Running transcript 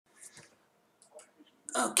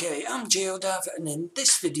Okay, I'm Geodav, and in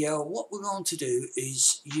this video what we're going to do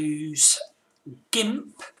is use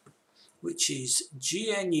Gimp, which is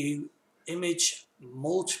GNU Image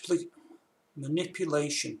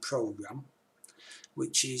Manipulation Program,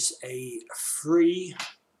 which is a free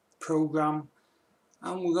program,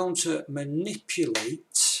 and we're going to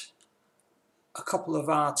manipulate a couple of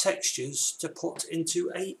our textures to put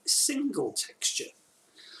into a single texture.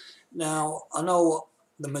 Now, I know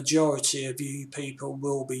the majority of you people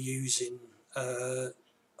will be using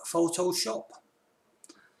Photoshop.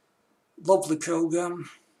 Lovely program.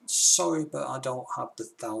 Sorry, but I don't have the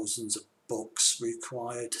thousands of books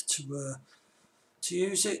required to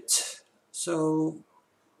use it. So,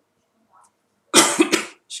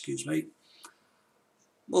 excuse me.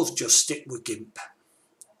 We'll just stick with Gimp.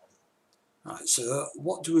 Right. So,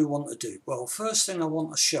 what do we want to do? Well, first thing I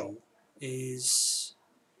want to show is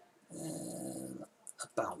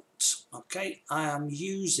about. Okay, I am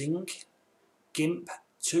using Gimp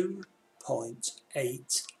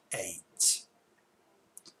 2.88.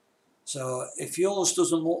 So if yours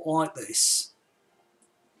doesn't look like this,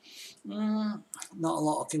 not a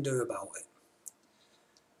lot I can do about it.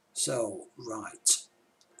 So, right,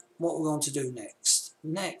 what we're going to do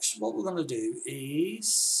next? What we're going to do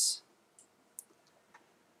is,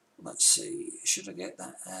 let's see, should I get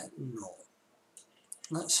that? No.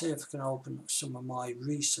 Let's see if I can open some of my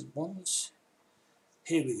recent ones.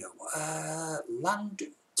 Here we go.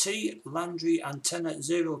 Landry Antenna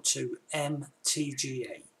 02M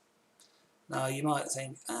TGA. Now you might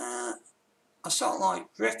think, I sort of like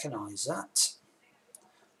recognise that.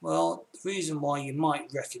 Well, the reason why you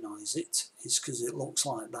might recognise it is because it looks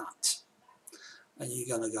like that. And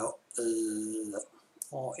you're going to go,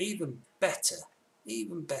 or even better, I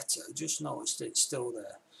just noticed it's still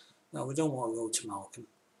there. No, we don't want to go to Malcolm.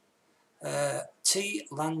 T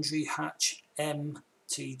Landry Hatch M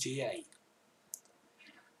TGA.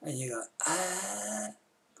 And you go,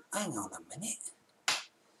 hang on a minute.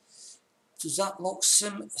 Does that look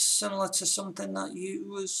similar to something that you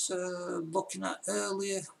was looking at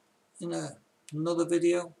earlier in another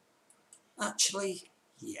video? Actually,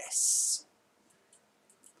 yes.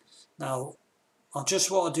 Now, I just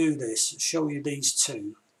want to do this, show you these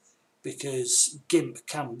two, because Gimp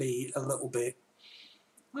can be a little bit,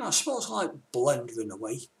 well, I suppose like Blender in a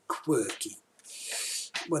way, quirky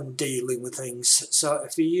when dealing with things. So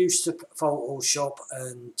if you're used to Photoshop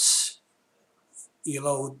and you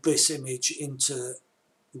load this image into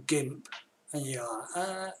Gimp and you're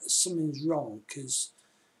like, something's wrong, because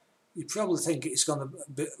you probably think it's going to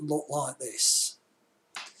look like this.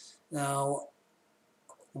 Now,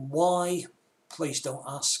 why? Please don't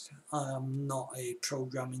ask. I am not a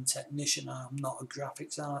programming technician. I am not a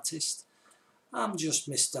graphics artist. I'm just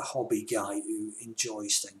Mr. Hobby Guy who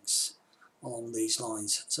enjoys things along these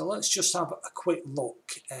lines. So let's just have a quick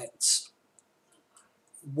look at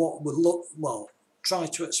what we try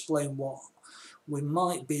to explain what we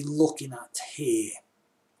might be looking at here.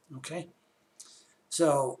 Okay,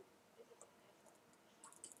 so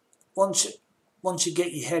once you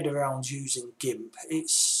get your head around using Gimp,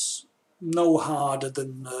 it's no harder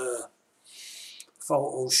than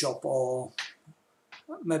Photoshop, or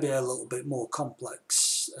maybe a little bit more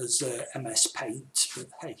complex as MS Paint,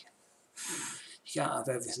 but hey, you can't have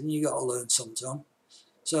everything, you got to learn sometime.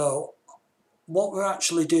 So what we're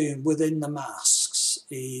actually doing within the masks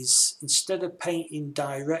is, instead of painting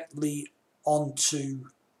directly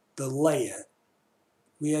onto the layer,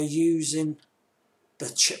 we are using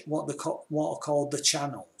what are called the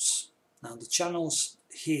channels. Now the channels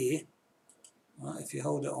here, right, if you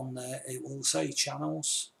hold it on there, it will say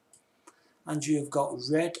channels, and you've got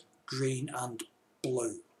red, green and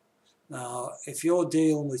blue. Now if you're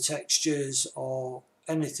dealing with textures or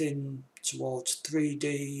anything towards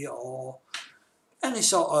 3D or any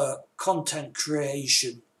sort of content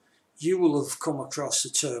creation, you will have come across the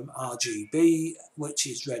term RGB, which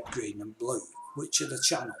is red, green and blue, which are the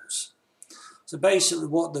channels. So basically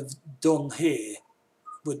what they've done here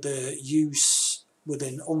with the use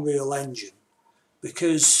within Unreal Engine,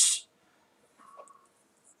 because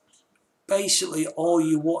basically all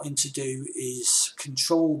you're wanting to do is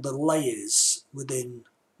control the layers within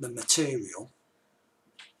the material.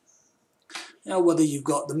 Now, whether you've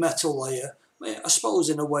got the metal layer, I suppose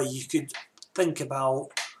in a way you could think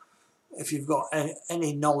about, if you've got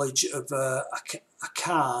any knowledge of a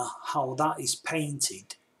car, how that is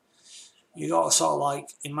painted, you got to sort of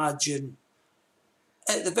like imagine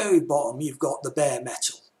at the very bottom you've got the bare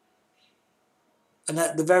metal, and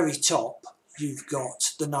at the very top you've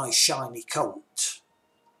got the nice shiny coat,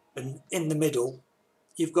 and in the middle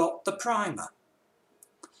you've got the primer.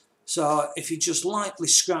 So if you just lightly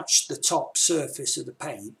scratch the top surface of the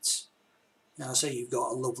paint, now say you've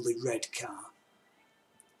got a lovely red car,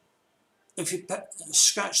 if you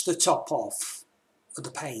scratch the top off of the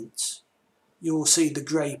paint, you will see the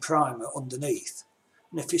grey primer underneath.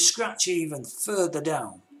 And if you scratch even further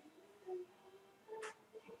down,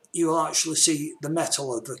 you will actually see the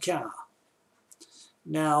metal of the car.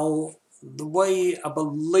 Now, the way I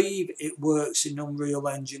believe it works in Unreal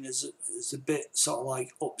Engine is a bit sort of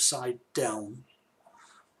like upside down,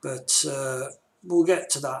 but we'll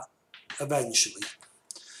get to that eventually.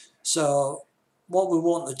 So what we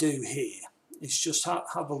want to do here is just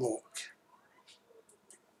have a look.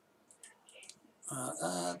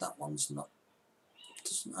 That one's not,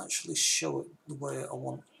 doesn't actually show it the way I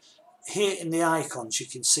want. Here in the icons you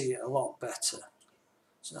can see it a lot better.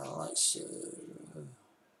 So let's,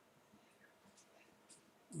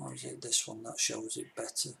 or is it this one that shows it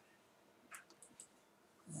better?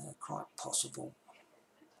 Quite possible.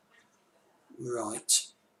 Right.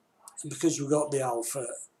 And because we've got the alpha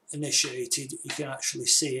initiated, you can actually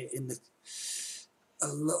see it in the a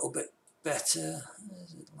little bit better.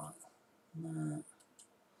 Is it like, no.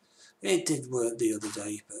 It did work the other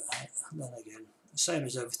day, but then again, same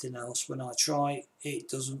as everything else, when I try, it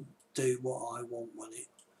doesn't do what I want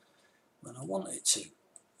when I want it to.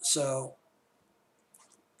 So,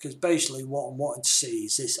 because basically what I'm wanting to see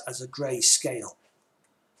is this as a grey scale,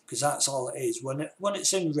 because that's all it is. When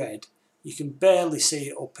it's in red, you can barely see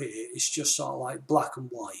it up here. It's just sort of like black and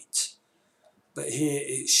white. But here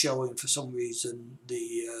it's showing for some reason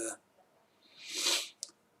the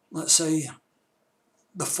let's say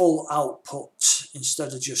the full output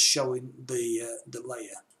instead of just showing the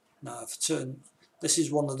layer. Now if I turn, this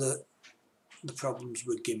is one of the problems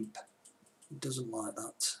with Gimp. It doesn't like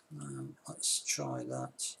that. Let's try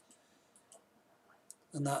that.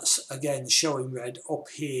 And that's again showing red up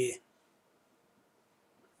here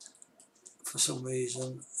for some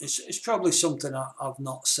reason. It's probably something I've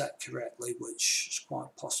not set correctly, which is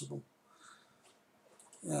quite possible.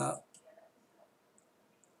 Yeah,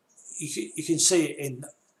 you can see it in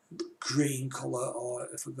green colour, or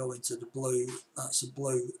if we go into the blue, that's a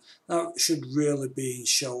blue. That should really be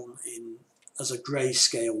shown in as a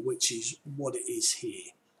grayscale, which is what it is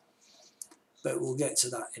here. But we'll get to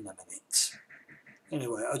that in a minute.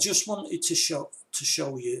 Anyway, I just wanted to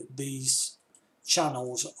show you these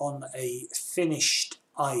channels on a finished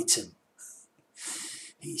item,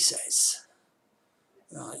 he says.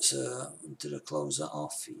 Right, so did I close that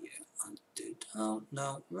off here? I did. Oh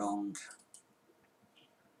no, wrong.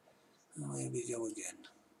 Oh, here we go again.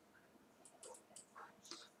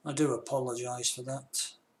 I do apologise for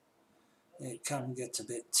that. It can get a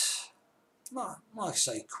bit, like I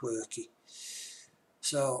say, quirky.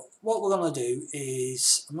 So what we're going to do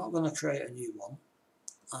is, I'm not going to create a new one.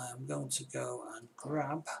 I'm going to go and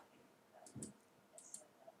grab,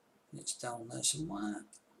 it's down there somewhere,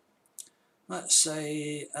 let's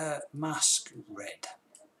say mask red.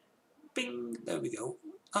 Bing, there we go.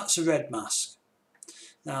 That's a red mask.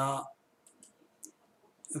 Now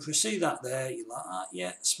if we see that there, you're like, ah,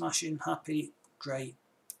 yeah, smashing, happy, great,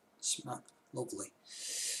 smack, lovely.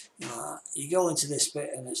 You go into this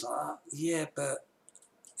bit and it's like, ah, yeah, but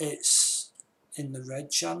it's in the red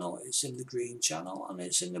channel, it's in the green channel, and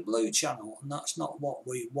it's in the blue channel, and that's not what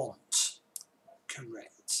we want.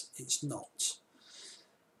 Correct, it's not.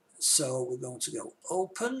 So we're going to go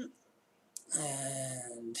open,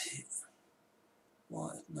 and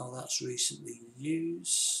what? No, that's recently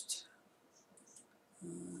used.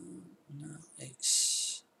 No,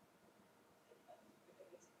 it's,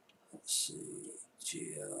 let's see,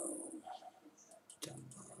 geo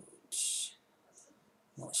downloads,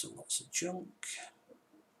 lots of junk.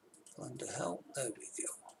 Blender help, there we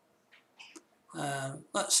go.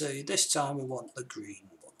 Let's see, this time we want the green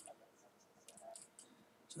one.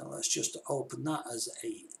 So let's just open that as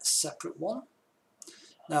a separate one.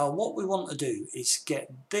 Now what we want to do is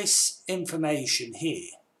get this information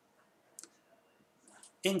here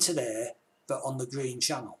into there, but on the green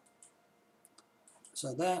channel.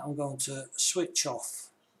 So there, I'm going to switch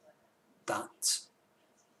off that,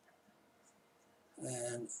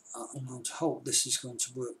 and I'm going to hope this is going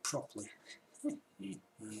to work properly.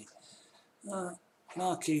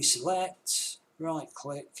 Marquee select, right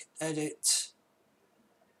click, edit,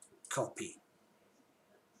 copy.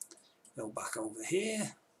 Go back over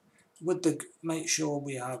here. With the, make sure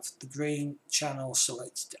we have the green channel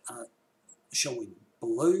selected showing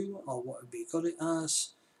blue, or what would be got it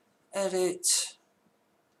as. Edit,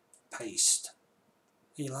 paste.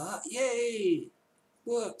 You're like, yay,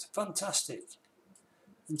 worked, fantastic.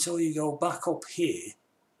 Until you go back up here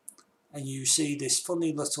and you see this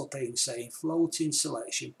funny little thing saying floating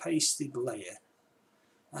selection pasted layer,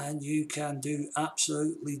 and you can do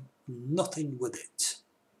absolutely nothing with it.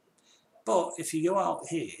 But if you go out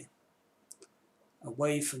here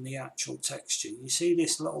away from the actual texture, you see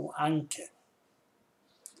this little anchor.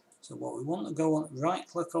 So what we want to go on, right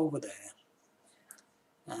click over there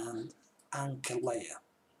and anchor layer.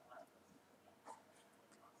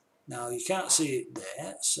 Now you can't see it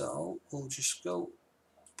there, so we'll just go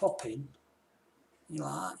pop in. You're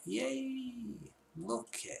like, yay,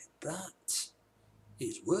 look at that,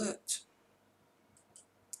 it's worked.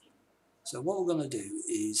 So what we're going to do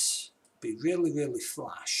is be really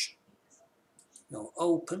flash. Go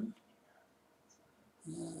open.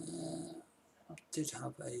 I did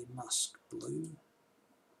have a mask blue.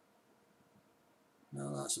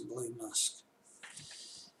 No, that's a blue mask.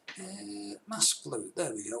 Mask blue,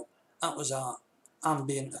 there we go. That was our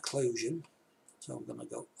ambient occlusion. So I'm going to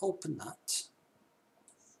go open that.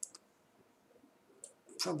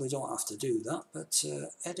 Probably don't have to do that, but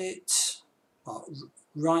edit,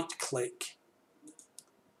 right click,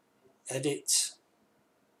 edit,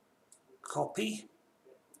 copy,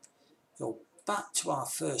 go back to our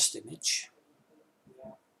first image,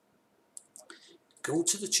 go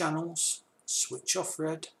to the channels, switch off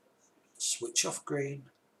red, switch off green,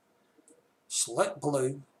 select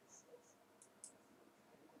blue,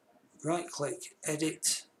 right click,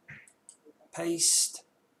 edit, paste,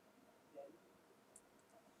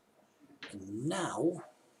 and now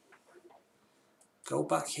go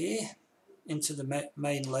back here into the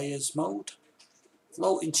main layers mode,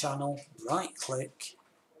 floating channel, right click,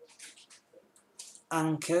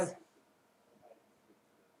 anchor,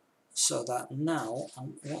 so that now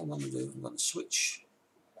what I'm going to do, I'm going to switch,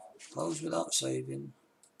 close without saving.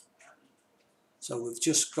 So we've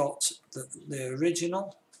just got the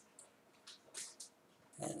original,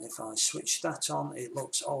 and if I switch that on, it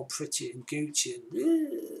looks all pretty and Gucci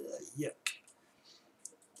and yuck.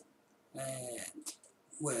 And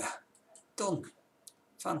we're done.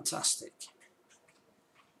 Fantastic.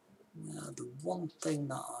 Now the one thing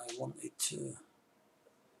that I wanted to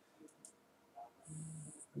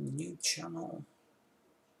new channel.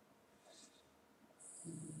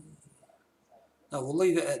 No, we'll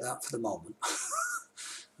leave it at that for the moment.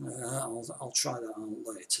 I'll try that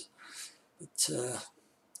out later. But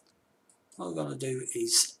what we're going to do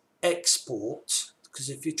is export, because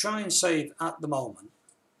if you try and save at the moment,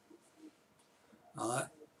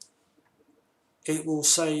 it will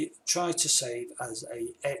say try to save as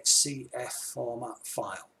a XCF format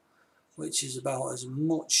file, which is about as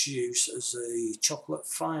much use as a chocolate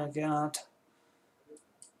fireguard.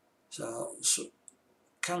 So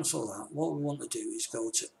cancel that. What we want to do is go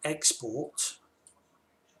to export.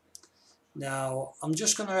 Now I'm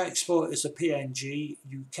just going to export it as a PNG.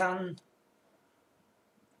 You can,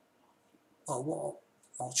 I'll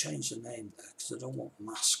change the name there because I don't want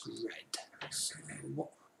mask red. So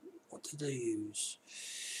what did they use?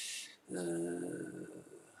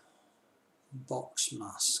 Box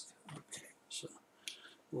mask. Okay, so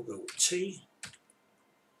we'll go T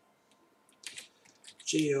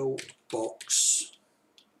geo box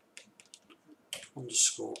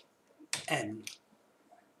underscore M.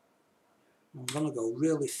 I'm going to go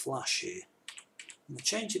really flash here. I'm going to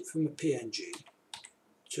change it from a PNG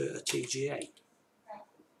to a TGA.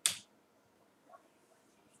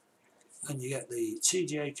 And you get the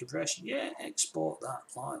TGA compression. Yeah, export that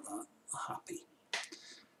like that. Happy.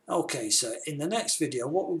 Okay, so in the next video,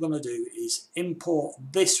 what we're going to do is import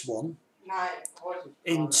this one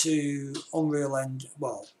into Unreal Engine,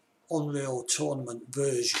 well, Unreal Tournament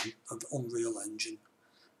version of Unreal Engine,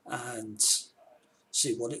 and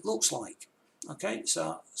see what it looks like. Okay,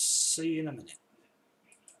 so see you in a minute.